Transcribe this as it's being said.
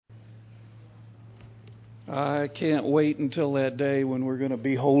I can't wait until that day when we're going to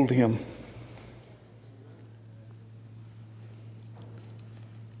behold Him.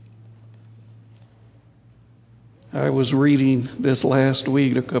 I was reading this last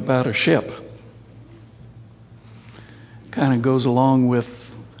week about a ship. Kind of goes along with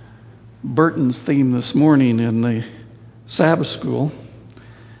Burton's theme this morning in the Sabbath school.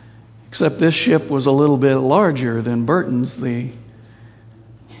 Except this ship was a little bit larger than Burton's. The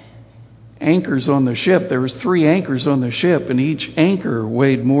anchors on the ship, there was 3 anchors on the ship, and each anchor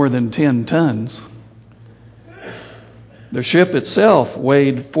weighed more than 10 tons. The ship itself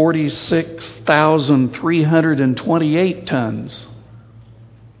weighed 46,328 tons.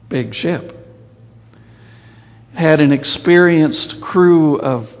 Big ship. Had an experienced crew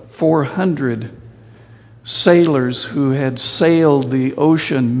of 400 sailors who had sailed the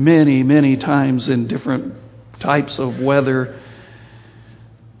ocean many, many times in different types of weather.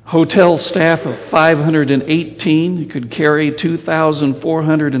 Hotel staff of 518 could carry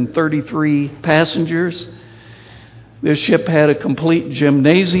 2,433 passengers. This ship had a complete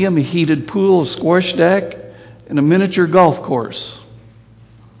gymnasium, a heated pool, a squash deck, and a miniature golf course,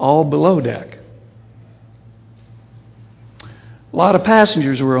 all below deck. A lot of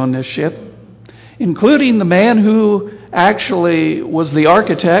passengers were on this ship, including the man who actually was the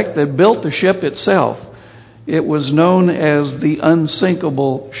architect that built the ship itself. It was known as the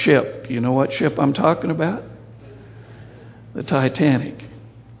unsinkable ship. You know what ship I'm talking about? The Titanic.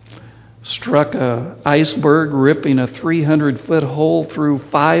 Struck an iceberg, ripping a 300-foot hole through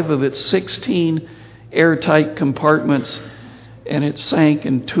 5 of its 16 airtight compartments, and it sank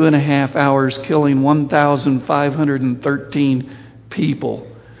in 2.5 hours, killing 1,513 people.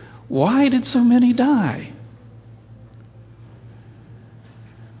 Why did so many die?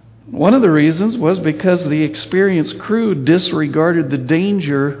 One of the reasons was because the experienced crew disregarded the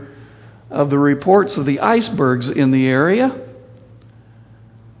danger of the reports of the icebergs in the area.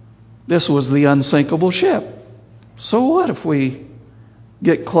 This was the unsinkable ship. So what if we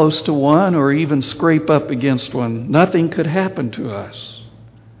get close to one or even scrape up against one? Nothing could happen to us.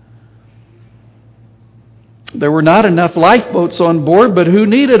 There were not enough lifeboats on board, but who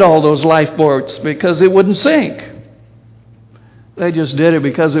needed all those lifeboats? Because it wouldn't sink. They just did it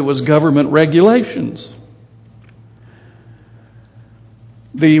because it was government regulations.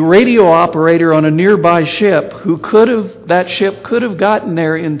 The radio operator on a nearby ship, that ship could have gotten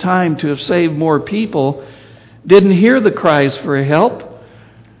there in time to have saved more people, didn't hear the cries for help.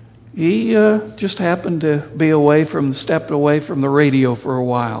 He just happened to be stepped away from the radio for a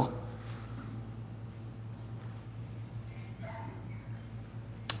while.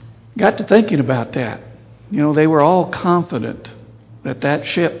 Got to thinking about that. You know, they were all confident that that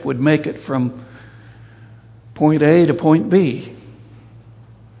ship would make it from point A to point B,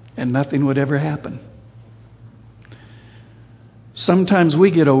 and nothing would ever happen. Sometimes we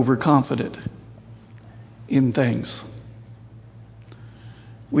get overconfident in things.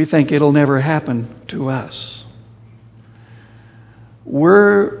 We think it'll never happen to us.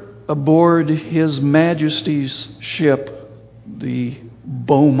 We're aboard His Majesty's ship, the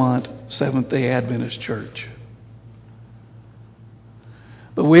Beaumont Seventh-day Adventist Church.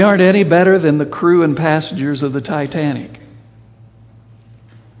 But we aren't any better than the crew and passengers of the Titanic.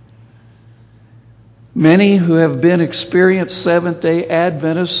 Many who have been experienced Seventh-day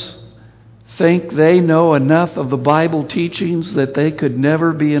Adventists think they know enough of the Bible teachings that they could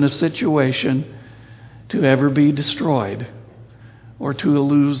never be in a situation to ever be destroyed or to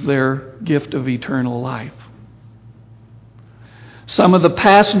lose their gift of eternal life. Some of the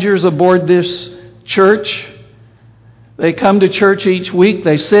passengers aboard this church, they come to church each week,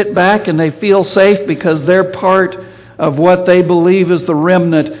 they sit back and they feel safe because they're part of what they believe is the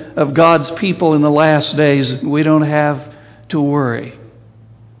remnant of God's people in the last days. We don't have to worry.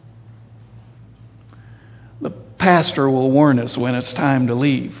 The pastor will warn us when it's time to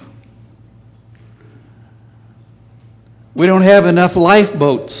leave. We don't have enough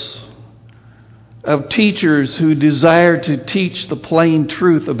lifeboats of teachers who desire to teach the plain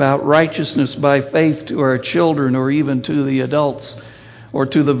truth about righteousness by faith to our children or even to the adults or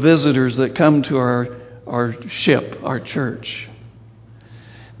to the visitors that come to our ship, our church.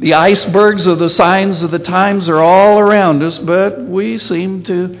 The icebergs of the signs of the times are all around us, but we seem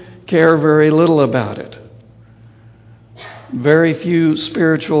to care very little about it. Very few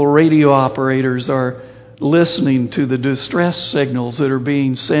spiritual radio operators are listening to the distress signals that are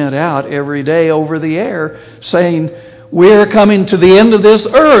being sent out every day over the air saying, we're coming to the end of this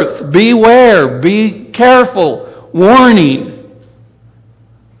earth. Beware, be careful, warning.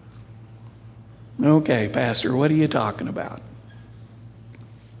 Okay, Pastor, what are you talking about?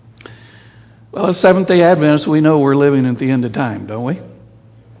 Well, as Seventh-day Adventists, we know we're living at the end of time, don't we?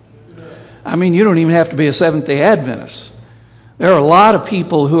 I mean, you don't even have to be a Seventh-day Adventist. There are a lot of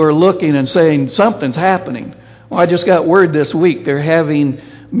people who are looking and saying, something's happening. Well, I just got word this week they're having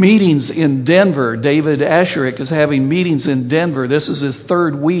meetings in Denver. David Asherik is having meetings in Denver. This is his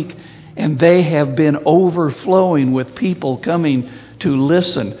third week, and they have been overflowing with people coming to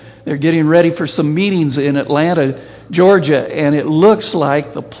listen. They're getting ready for some meetings in Atlanta, Georgia, and it looks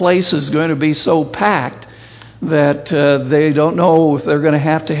like the place is going to be so packed that they don't know if they're going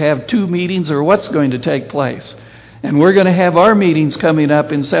to have 2 meetings or what's going to take place. And we're going to have our meetings coming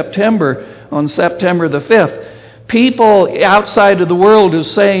up in September, on September the 5th. People outside of the world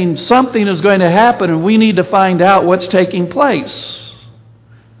is saying something is going to happen and we need to find out what's taking place.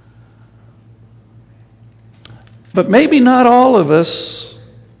 But maybe not all of us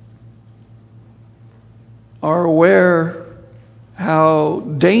are aware how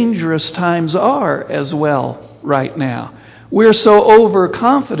dangerous times are as well right now. We're so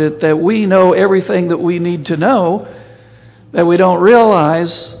overconfident that we know everything that we need to know that we don't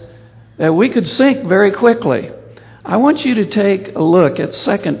realize that we could sink very quickly. I want you to take a look at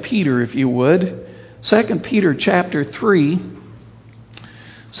 2 Peter, if you would. 2 Peter chapter 3.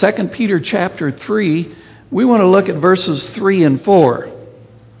 2 Peter chapter 3. We want to look at verses 3 and 4.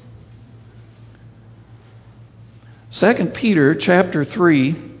 2 Peter chapter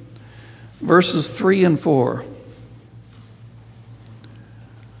 3, verses 3 and 4.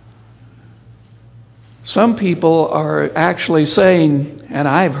 Some people are actually saying, and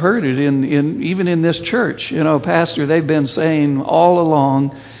I've heard it even in this church, Pastor, they've been saying all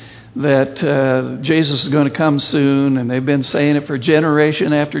along that Jesus is going to come soon, and they've been saying it for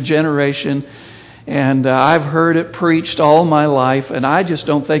generation after generation, and I've heard it preached all my life, and I just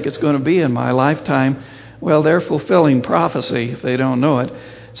don't think it's going to be in my lifetime. Well, they're fulfilling prophecy if they don't know it.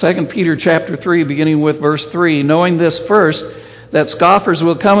 2 Peter chapter 3, beginning with verse 3, knowing this first, that scoffers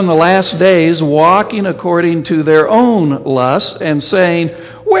will come in the last days, walking according to their own lusts, and saying,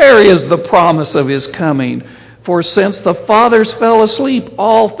 where is the promise of his coming? For since the fathers fell asleep,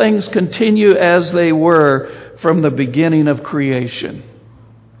 all things continue as they were from the beginning of creation.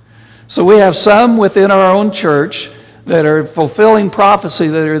 So we have some within our own church that are fulfilling prophecy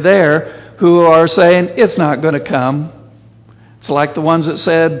that are there who are saying, it's not going to come. It's like the ones that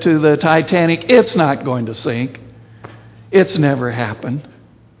said to the Titanic, it's not going to sink. It's never happened.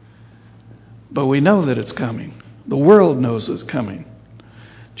 But we know that it's coming. The world knows it's coming.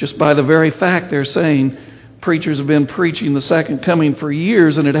 Just by the very fact they're saying preachers have been preaching the second coming for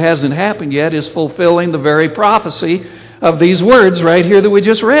years and it hasn't happened yet is fulfilling the very prophecy of these words right here that we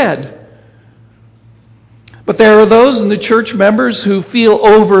just read. But there are those in the church members who feel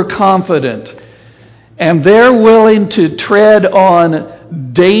overconfident, and they're willing to tread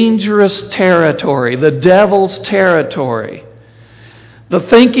on dangerous territory, the devil's territory. The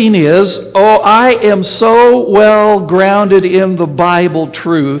thinking is, I am so well grounded in the Bible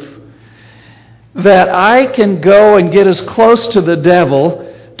truth that I can go and get as close to the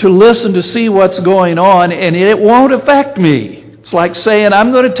devil to listen to see what's going on, and it won't affect me. It's like saying,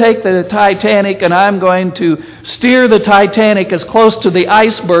 I'm going to take the Titanic and I'm going to steer the Titanic as close to the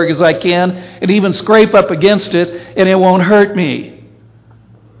iceberg as I can and even scrape up against it, and it won't hurt me.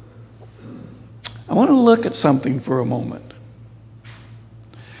 I want to look at something for a moment.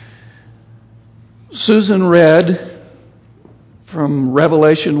 Susan read from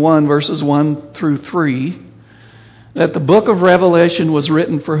Revelation 1, verses 1 through 3, that the book of Revelation was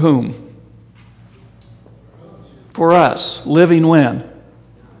written for whom? For us, living when?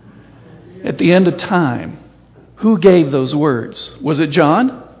 At the end of time. Who gave those words? Was it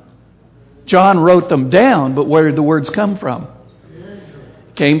John? John wrote them down, but where did the words come from?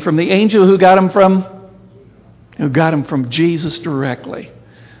 Came from the angel who got them from? Who got them from Jesus directly.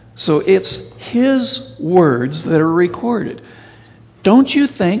 So it's his words that are recorded. Don't you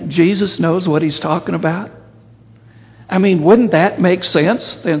think Jesus knows what he's talking about? I mean, wouldn't that make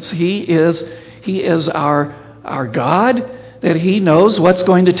sense since he is our God, that he knows what's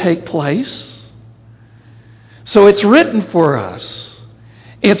going to take place? So it's written for us.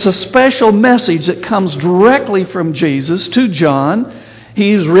 It's a special message that comes directly from Jesus to John.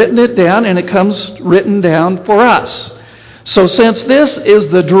 He's written it down, and it comes written down for us. So since this is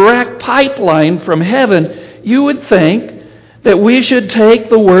the direct pipeline from heaven, you would think that we should take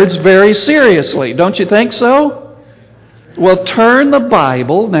the words very seriously. Don't you think so? Well, turn the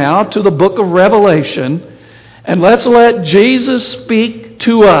Bible now to the book of Revelation, and let's let Jesus speak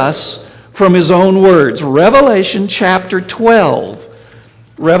to us from his own words. Revelation chapter 12.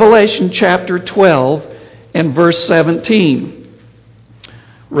 Revelation chapter 12 and verse 17.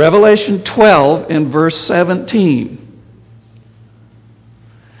 Revelation 12 and verse 17.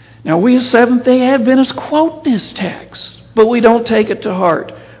 Now, we as Seventh-day Adventists quote this text, but we don't take it to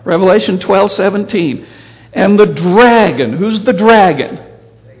heart. Revelation 12:17. And the dragon, who's the dragon?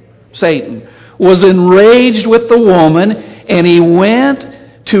 Satan, was enraged with the woman, and he went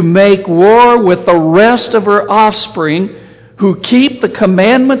to make war with the rest of her offspring who keep the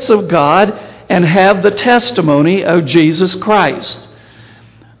commandments of God and have the testimony of Jesus Christ.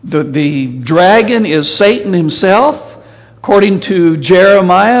 The dragon is Satan himself. According to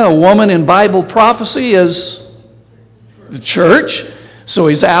Jeremiah, a woman in Bible prophecy is the church. So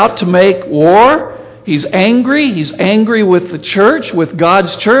he's out to make war. He's angry. He's angry with the church, with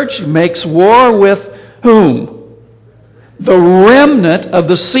God's church. He makes war with whom? The remnant of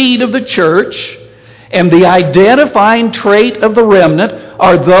the seed of the church. And the identifying trait of the remnant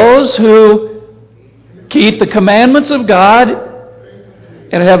are those who keep the commandments of God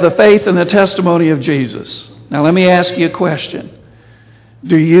and have the faith and the testimony of Jesus. Now let me ask you a question.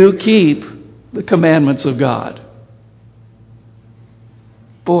 Do you keep the commandments of God?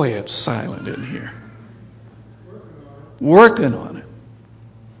 Boy, it's silent in here. Working on it.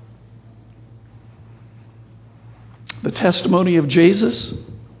 The testimony of Jesus,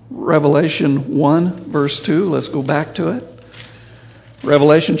 Revelation 1, verse 2. Let's go back to it.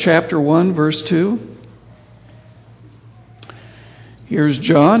 Revelation chapter 1, verse 2. Here's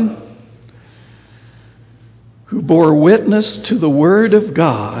John, who bore witness to the Word of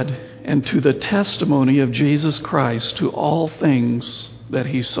God and to the testimony of Jesus Christ to all things that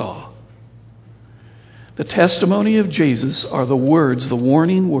he saw. The testimony of Jesus are the words, the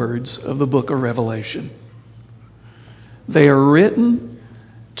warning words of the book of Revelation. They are written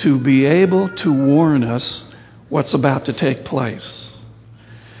to be able to warn us what's about to take place.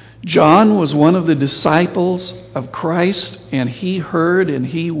 John was one of the disciples of Christ, and he heard and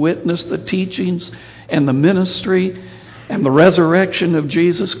he witnessed the teachings and the ministry and the resurrection of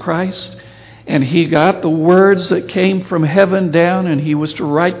Jesus Christ. And he got the words that came from heaven down, and he was to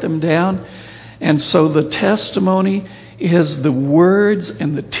write them down. And so the testimony is the words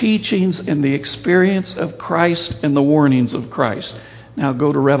and the teachings and the experience of Christ and the warnings of Christ. Now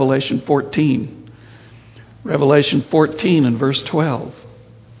go to Revelation 14. Revelation 14 and verse 12.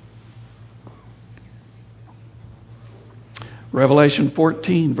 Revelation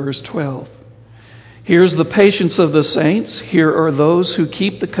 14, verse 12. Here's the patience of the saints. Here are those who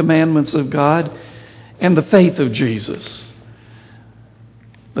keep the commandments of God and the faith of Jesus.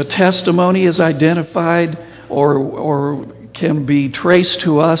 The testimony is identified or can be traced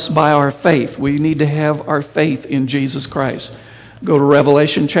to us by our faith. We need to have our faith in Jesus Christ. Go to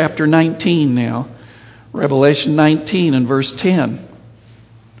Revelation chapter 19 now. Revelation 19 and verse 10.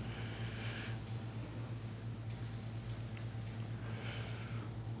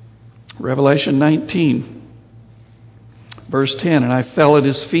 Revelation 19, verse 10. And I fell at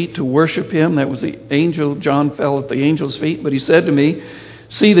his feet to worship him. That was the angel. John fell at the angel's feet. But he said to me,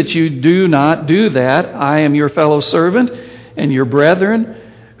 see that you do not do that. I am your fellow servant and your brethren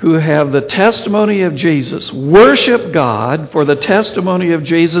who have the testimony of Jesus. Worship God, for the testimony of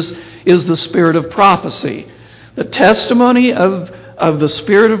Jesus is the spirit of prophecy. The testimony of the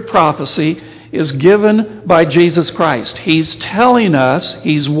spirit of prophecy is given by Jesus Christ. He's telling us,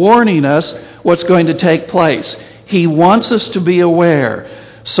 he's warning us what's going to take place. He wants us to be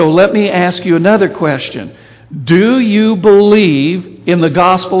aware. So let me ask you another question. Do you believe in the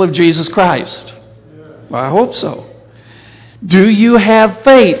gospel of Jesus Christ? Well, I hope so. Do you have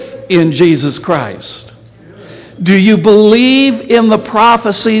faith in Jesus Christ? Do you believe in the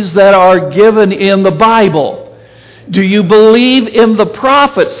prophecies that are given in the Bible? Do you believe in the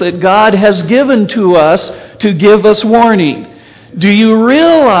prophets that God has given to us to give us warning? Do you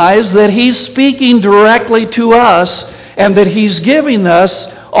realize that He's speaking directly to us and that He's giving us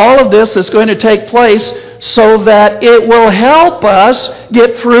all of this that's going to take place so that it will help us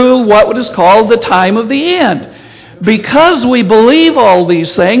get through what is called the time of the end? Because we believe all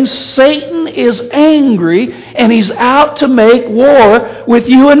these things, Satan is angry and he's out to make war with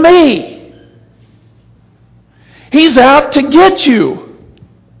you and me. He's out to get you.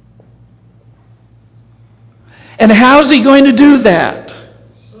 And how's he going to do that?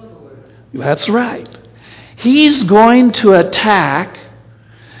 That's right. He's going to attack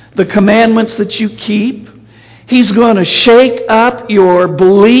the commandments that you keep. He's going to shake up your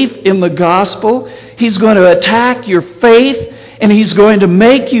belief in the gospel. He's going to attack your faith, and he's going to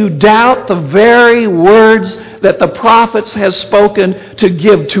make you doubt the very words that the prophets have spoken to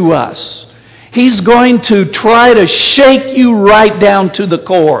give to us. He's going to try to shake you right down to the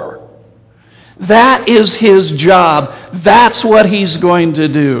core. That is his job. That's what he's going to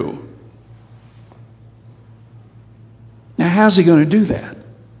do. Now, how's he going to do that?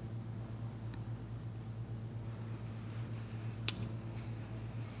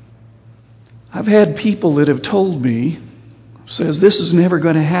 I've had people that have told me, says this is never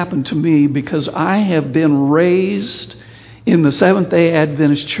going to happen to me because I have been raised in the Seventh-day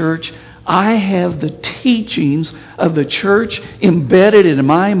Adventist Church. I have the teachings of the church embedded in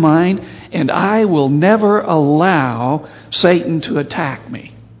my mind, and I will never allow Satan to attack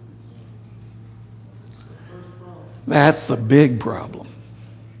me. That's the big problem.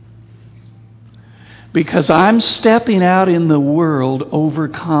 Because I'm stepping out in the world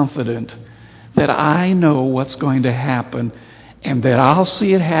overconfident that I know what's going to happen and that I'll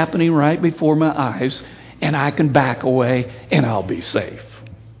see it happening right before my eyes and I can back away and I'll be safe.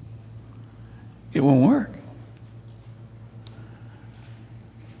 It won't work.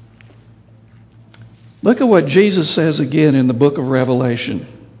 Look at what Jesus says again in the book of Revelation.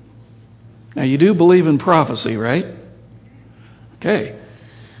 Now, you do believe in prophecy, right? Okay.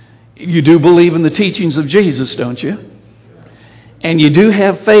 You do believe in the teachings of Jesus, don't you? And you do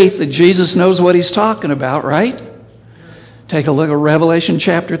have faith that Jesus knows what he's talking about, right? Take a look at Revelation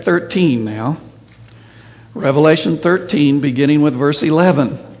chapter 13 now. Revelation 13, beginning with verse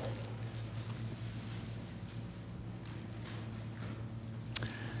 11.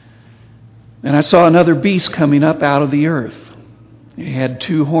 And I saw another beast coming up out of the earth. He had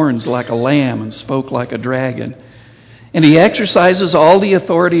 2 horns like a lamb and spoke like a dragon. And he exercises all the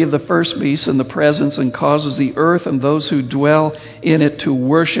authority of the first beast in the presence and causes the earth and those who dwell in it to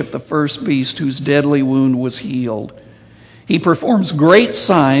worship the first beast whose deadly wound was healed. He performs great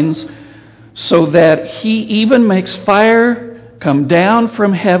signs so that he even makes fire come down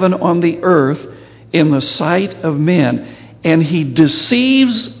from heaven on the earth in the sight of men. And he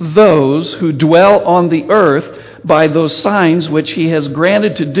deceives those who dwell on the earth by those signs which he has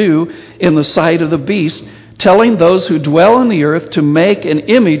granted to do in the sight of the beast, telling those who dwell on the earth to make an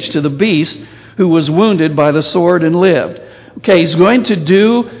image to the beast who was wounded by the sword and lived. Okay, he's going to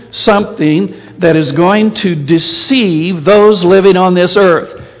do something that is going to deceive those living on this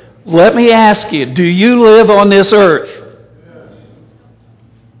earth. Let me ask you, do you live on this earth?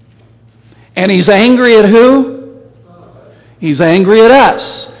 And he's angry at who? He's angry at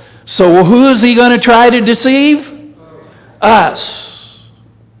us. So who is he going to try to deceive? Us.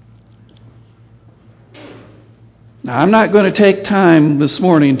 Now, I'm not going to take time this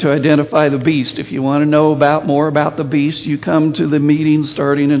morning to identify the beast. If you want to know more about the beast, you come to the meeting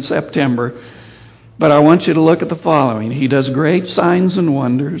starting in September. But I want you to look at the following. He does great signs and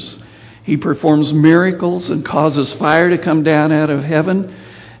wonders. He performs miracles and causes fire to come down out of heaven.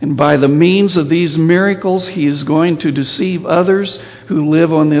 And by the means of these miracles, he is going to deceive others who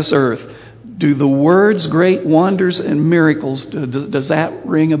live on this earth. Do the words great wonders and miracles, does that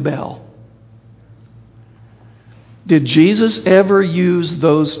ring a bell? Did Jesus ever use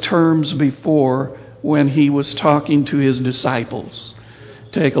those terms before when he was talking to his disciples?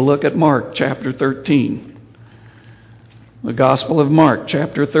 Take a look at Mark chapter 13. The Gospel of Mark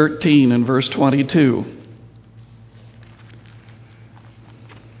chapter 13 and verse 22.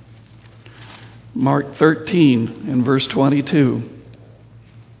 Mark 13 and verse 22.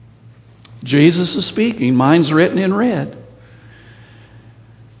 Jesus is speaking. Mine's written in red.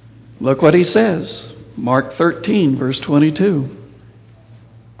 Look what he says. Mark 13, verse 22.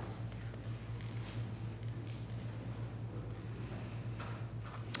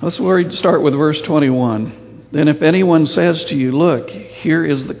 Let's start with verse 21. Then if anyone says to you, look, here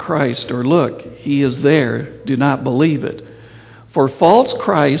is the Christ, or look, he is there, do not believe it. For false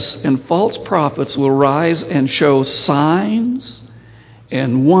Christs and false prophets will rise and show signs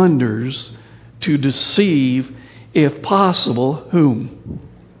and wonders to deceive, if possible, whom?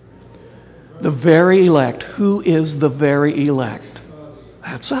 The very elect. Who is the very elect?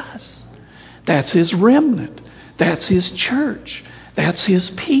 That's us. That's his remnant. That's his church. That's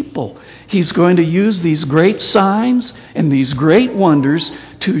his people. He's going to use these great signs and these great wonders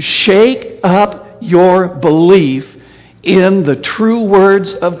to shake up your belief in the true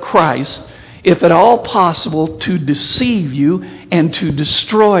words of Christ, if at all possible, to deceive you and to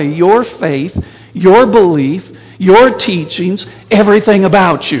destroy your faith, your belief, your teachings, everything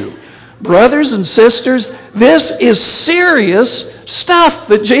about you. Brothers and sisters, this is serious stuff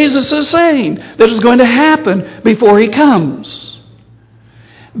that Jesus is saying that is going to happen before he comes.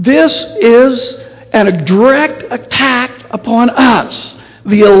 This is a direct attack upon us,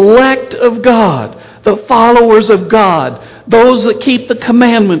 the elect of God, the followers of God, those that keep the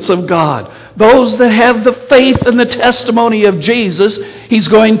commandments of God, those that have the faith and the testimony of Jesus. He's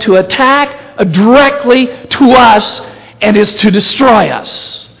going to attack directly to us and is to destroy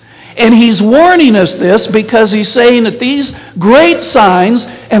us. And He's warning us this because He's saying that these great signs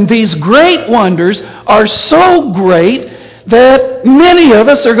and these great wonders are so great that many of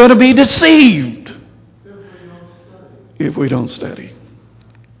us are going to be deceived if we don't study.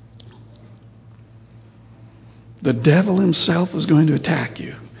 The devil himself is going to attack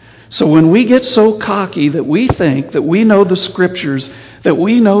you. So when we get so cocky that we think that we know the Scriptures, that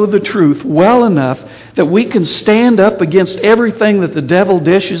we know the truth well enough that we can stand up against everything that the devil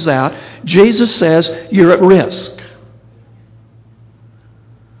dishes out, Jesus says you're at risk.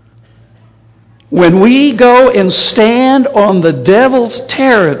 When we go and stand on the devil's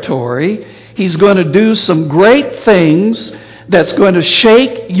territory, he's going to do some great things that's going to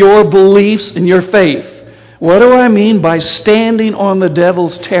shake your beliefs and your faith. What do I mean by standing on the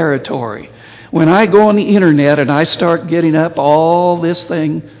devil's territory? When I go on the internet and I start getting up all this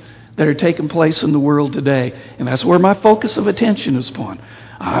thing that are taking place in the world today, and that's where my focus of attention is upon.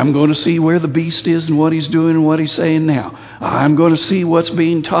 I'm going to see where the beast is and what he's doing and what he's saying now. I'm going to see what's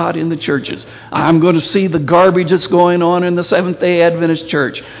being taught in the churches. I'm going to see the garbage that's going on in the Seventh-day Adventist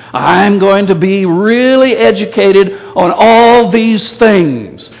Church. I'm going to be really educated on all these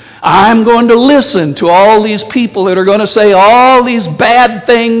things. I'm going to listen to all these people that are going to say all these bad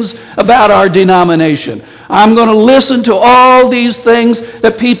things about our denomination. I'm going to listen to all these things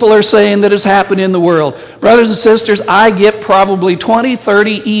that people are saying that has happened in the world. Brothers and sisters, I get probably 20,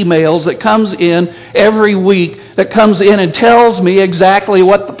 30 emails that comes in every week that comes in and tells me exactly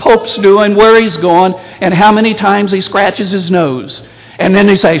what the Pope's doing, where he's going, and how many times he scratches his nose. And then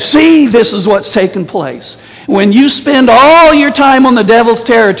they say, see, this is what's taken place. When you spend all your time on the devil's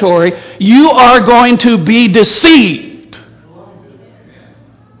territory, you are going to be deceived.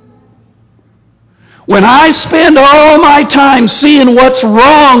 When I spend all my time seeing what's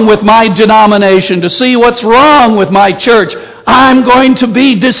wrong with my denomination, to see what's wrong with my church, I'm going to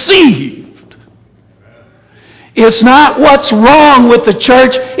be deceived. It's not what's wrong with the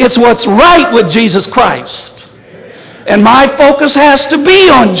church, it's what's right with Jesus Christ. And my focus has to be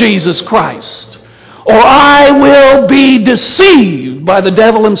on Jesus Christ, or I will be deceived by the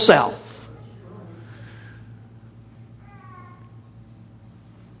devil himself.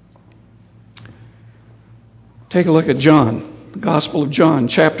 Take a look at John, the Gospel of John,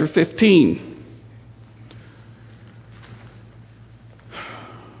 chapter 15.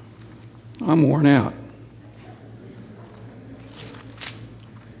 I'm worn out.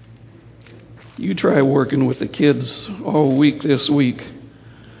 You try working with the kids all week this week,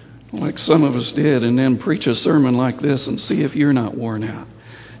 like some of us did, and then preach a sermon like this and see if you're not worn out.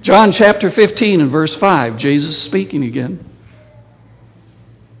 John chapter 15 and verse 5, Jesus speaking again.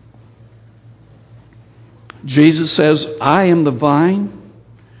 Jesus says, I am the vine,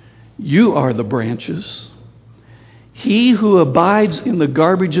 you are the branches. He who abides in the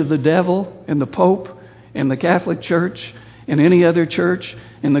garbage of the devil and the Pope and the Catholic Church and any other church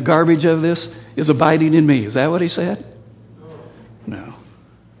and the garbage of this is abiding in me. Is that what he said? No.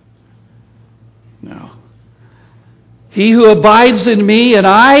 No. He who abides in me and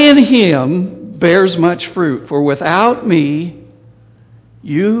I in him bears much fruit. For without me,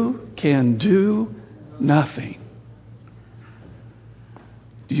 you can do nothing.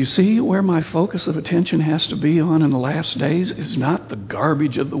 Do you see where my focus of attention has to be on in the last days? Is not the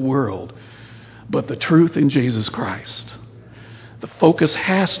garbage of the world, but the truth in Jesus Christ. The focus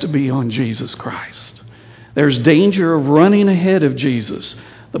has to be on Jesus Christ. There's danger of running ahead of Jesus.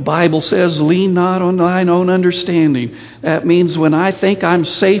 The Bible says, lean not on thine own understanding. That means when I think I'm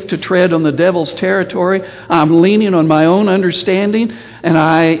safe to tread on the devil's territory, I'm leaning on my own understanding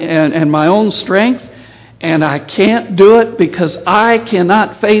and my own strength, and I can't do it because I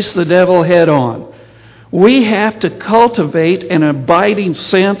cannot face the devil head on. We have to cultivate an abiding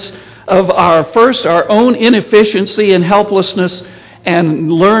sense of our own inefficiency and helplessness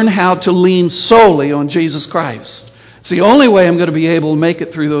and learn how to lean solely on Jesus Christ. It's the only way I'm going to be able to make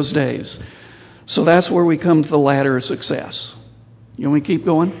it through those days. So that's where we come to the ladder of success. You want me to keep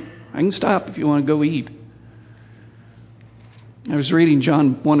going? I can stop if you want to go eat. I was reading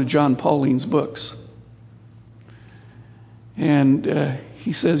one of John Pauline's books. And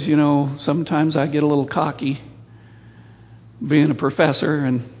he says, sometimes I get a little cocky being a professor,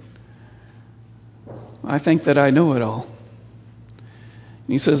 and I think that I know it all.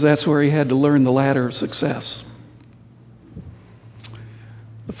 And he says that's where he had to learn the ladder of success.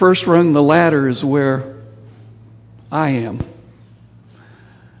 The first rung of the ladder is where I am.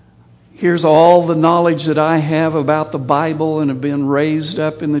 Here's all the knowledge that I have about the Bible and have been raised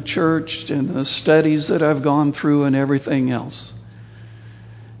up in the church and the studies that I've gone through and everything else.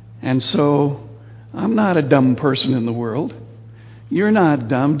 And so, I'm not a dumb person in the world. You're not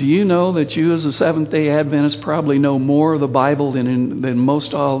dumb. Do you know that you as a Seventh-day Adventist probably know more of the Bible than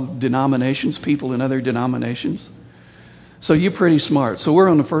most all denominations, people in other denominations? So you're pretty smart. So we're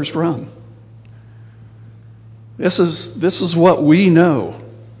on the first rung. This is what we know.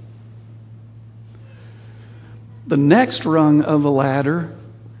 The next rung of the ladder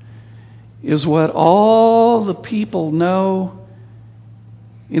is what all the people know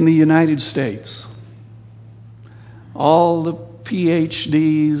in the United States. All the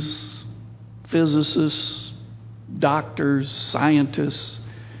PhDs, physicists, doctors, scientists,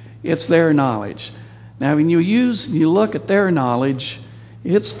 it's their knowledge. Now, when you look at their knowledge,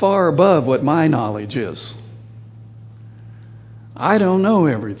 it's far above what my knowledge is. I don't know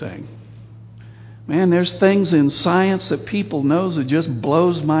everything. Man, there's things in science that people know that just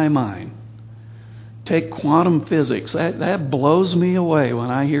blows my mind. Take quantum physics. That blows me away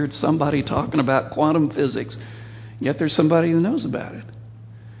when I hear somebody talking about quantum physics. Yet there's somebody who knows about it.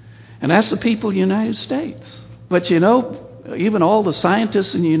 And that's the people of the United States. But you know, even all the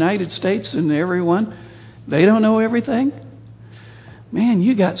scientists in the United States and everyone, they don't know everything. Man,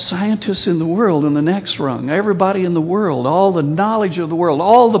 you got scientists in the world in the next rung. Everybody in the world, all the knowledge of the world,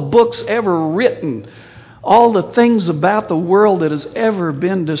 all the books ever written, all the things about the world that has ever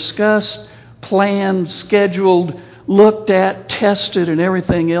been discussed, planned, scheduled, looked at, tested, and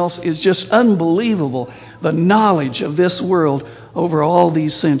everything else is just unbelievable. The knowledge of this world over all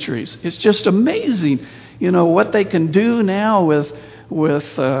these centuries. It's just amazing, you know, what they can do now with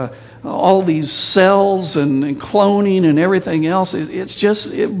all these cells and cloning and everything else.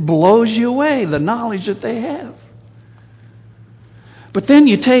 It blows you away, the knowledge that they have. But then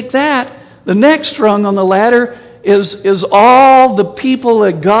you take that, the next rung on the ladder is all the people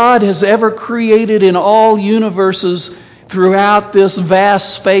that God has ever created in all universes throughout this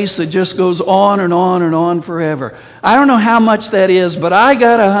vast space that just goes on and on and on forever. I don't know how much that is, but I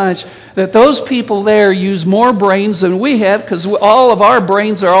got a hunch that those people there use more brains than we have, because all of our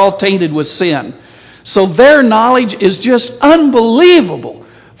brains are all tainted with sin. So their knowledge is just unbelievable,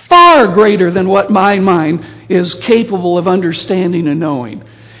 far greater than what my mind is capable of understanding and knowing.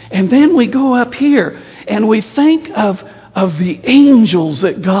 And then we go up here and we think of the angels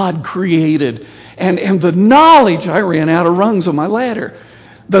that God created. And the knowledge, I ran out of rungs on my ladder,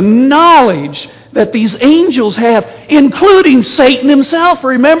 the knowledge that these angels have, including Satan himself.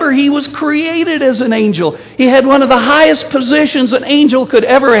 Remember, he was created as an angel. He had one of the highest positions an angel could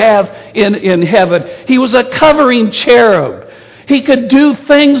ever have in heaven. He was a covering cherub. He could do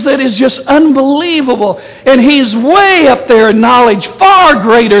things that is just unbelievable. And he's way up there in knowledge, far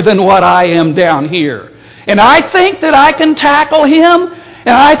greater than what I am down here. And I think that I can tackle him.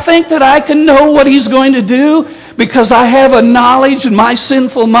 And I think that I can know what he's going to do because I have a knowledge in my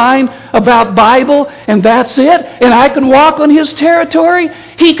sinful mind about Bible, and that's it. And I can walk on his territory.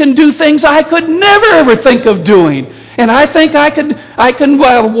 He can do things I could never ever think of doing. And I think I can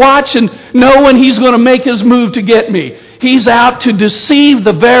watch and know when he's going to make his move to get me. He's out to deceive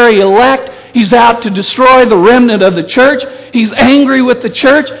the very elect. He's out to destroy the remnant of the church. He's angry with the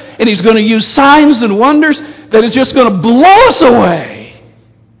church, and he's going to use signs and wonders that is just going to blow us away.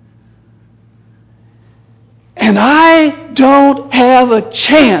 And I don't have a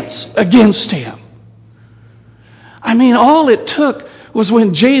chance against him. I mean, all it took was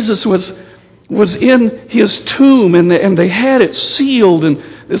when Jesus was in his tomb and they had it sealed and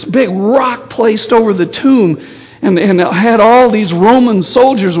this big rock placed over the tomb and had all these Roman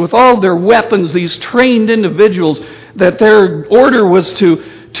soldiers with all their weapons, these trained individuals, that their order was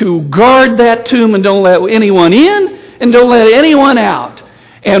to guard that tomb and don't let anyone in and don't let anyone out.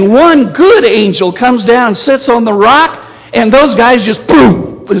 And one good angel comes down and sits on the rock, and those guys just,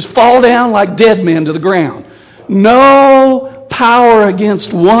 boom, just fall down like dead men to the ground. No power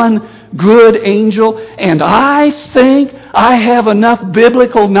against one good angel. And I think I have enough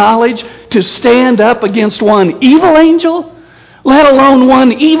biblical knowledge to stand up against one evil angel, let alone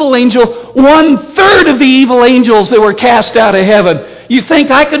one evil angel, 1/3 of the evil angels that were cast out of heaven. You think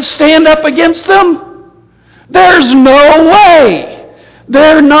I could stand up against them? There's no way.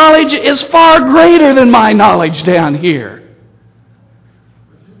 Their knowledge is far greater than my knowledge down here.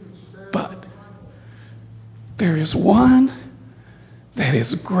 But there is one that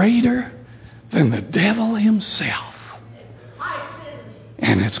is greater than the devil himself.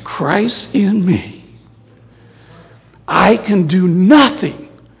 And it's Christ in me. I can do nothing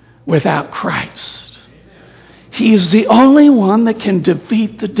without Christ. He is the only one that can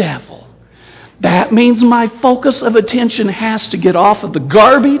defeat the devil. That means my focus of attention has to get off of the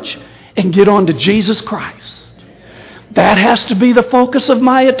garbage and get on to Jesus Christ. That has to be the focus of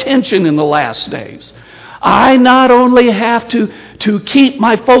my attention in the last days. I not only have to keep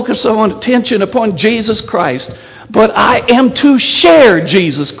my focus on attention upon Jesus Christ, but I am to share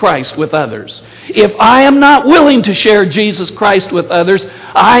Jesus Christ with others. If I am not willing to share Jesus Christ with others,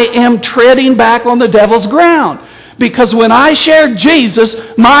 I am treading back on the devil's ground. Because when I share Jesus,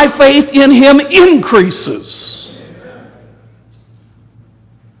 my faith in Him increases.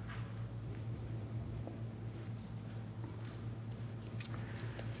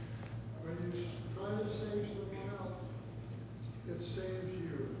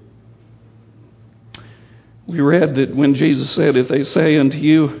 We read that when Jesus said, if they say unto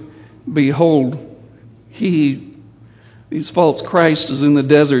you, behold, these false Christ is in the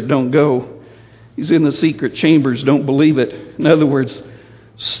desert, don't go. He's in the secret chambers, don't believe it. In other words,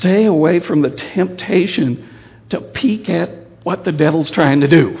 stay away from the temptation to peek at what the devil's trying to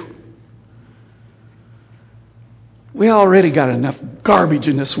do. We already got enough garbage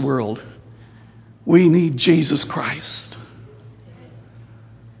in this world. We need Jesus Christ.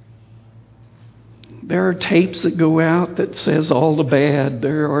 There are tapes that go out that says all the bad.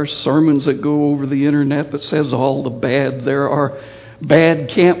 There are sermons that go over the internet that says all the bad. There are bad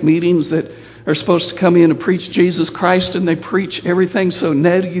camp meetings that are supposed to come in and preach Jesus Christ, and they preach everything so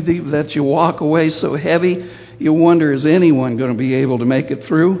negative that you walk away so heavy, you wonder, is anyone going to be able to make it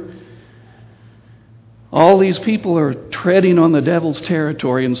through? All these people are treading on the devil's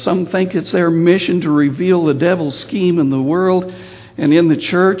territory, and some think it's their mission to reveal the devil's scheme in the world and in the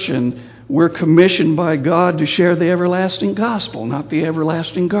church, and we're commissioned by God to share the everlasting gospel, not the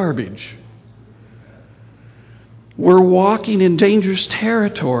everlasting garbage. We're walking in dangerous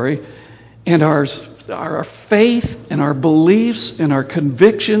territory, and our faith and our beliefs and our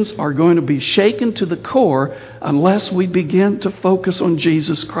convictions are going to be shaken to the core unless we begin to focus on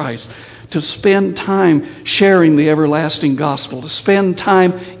Jesus Christ, to spend time sharing the everlasting gospel, to spend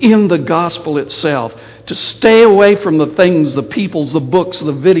time in the gospel itself, to stay away from the things, the peoples, the books,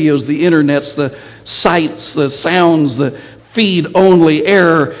 the videos, the internets, the sights, the sounds, the feed-only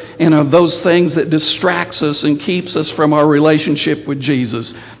error, and of those things that distracts us and keeps us from our relationship with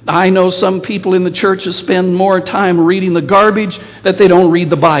Jesus. I know some people in the churches spend more time reading the garbage that they don't read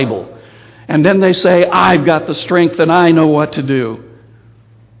the Bible. And then they say, I've got the strength and I know what to do.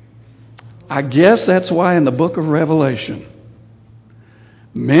 I guess that's why in the book of Revelation,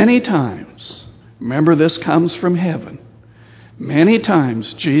 many times, remember this comes from heaven, many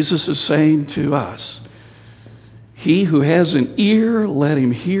times Jesus is saying to us, he who has an ear, let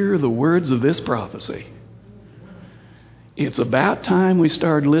him hear the words of this prophecy. It's about time we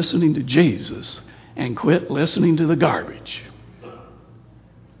start listening to Jesus and quit listening to the garbage.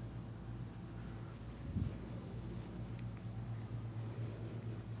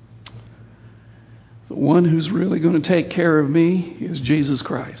 The one who's really going to take care of me is Jesus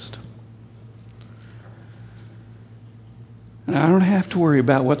Christ. And I don't have to worry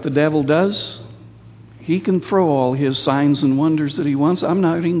about what the devil does. He can throw all his signs and wonders that he wants. I'm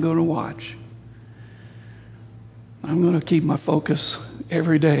not even going to watch. I'm going to keep my focus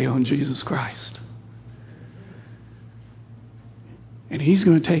every day on Jesus Christ. And He's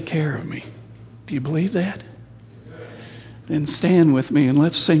going to take care of me. Do you believe that? Then stand with me and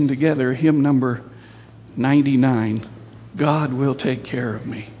let's sing together hymn number 99. God will take care of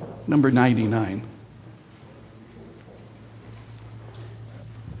me. Number 99.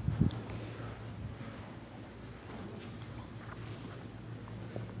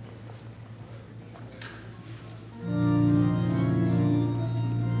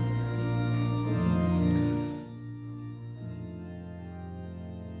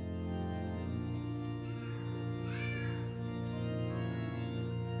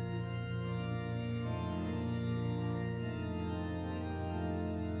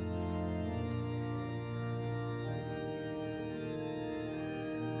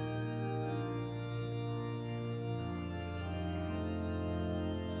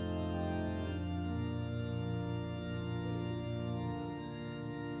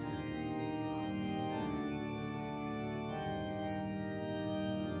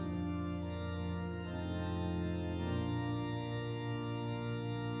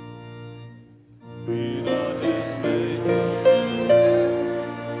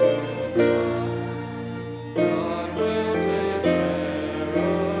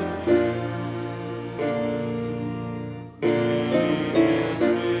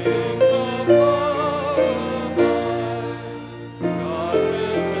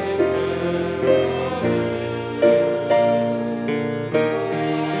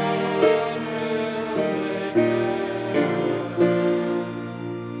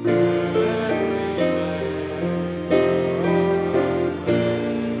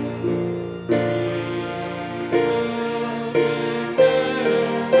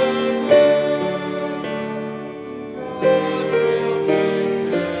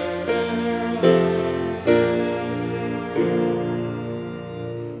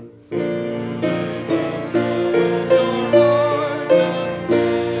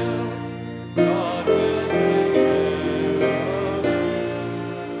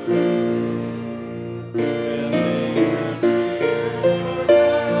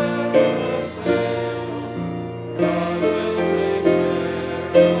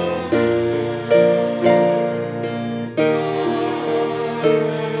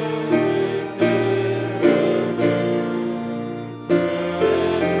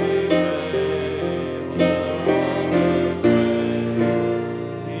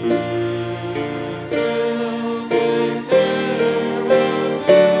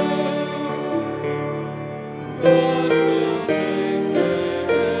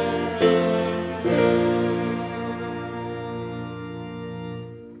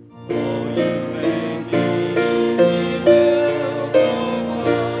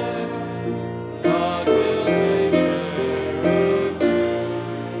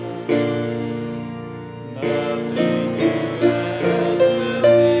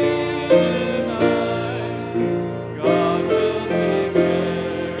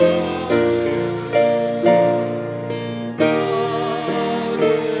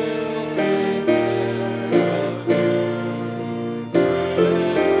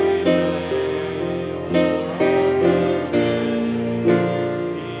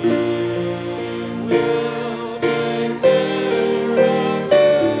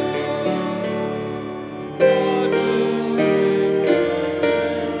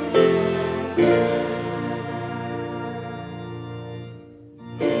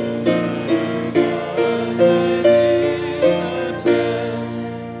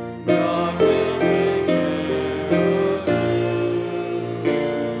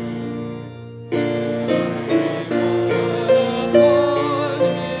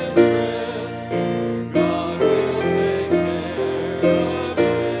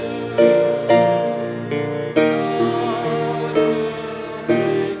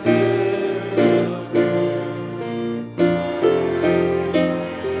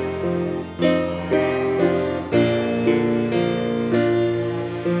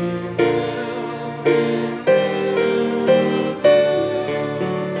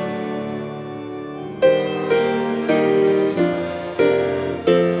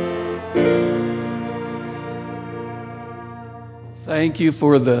 Thank you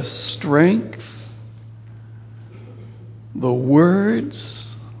for the strength, the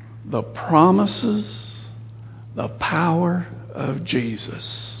words, the promises, the power of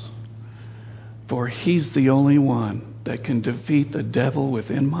Jesus. For He's the only one that can defeat the devil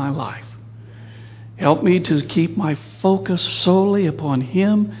within my life. Help me to keep my focus solely upon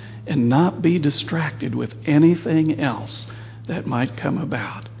Him and not be distracted with anything else that might come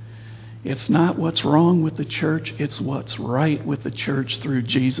about. It's not what's wrong with the church, it's what's right with the church through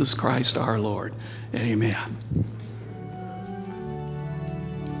Jesus Christ our Lord. Amen.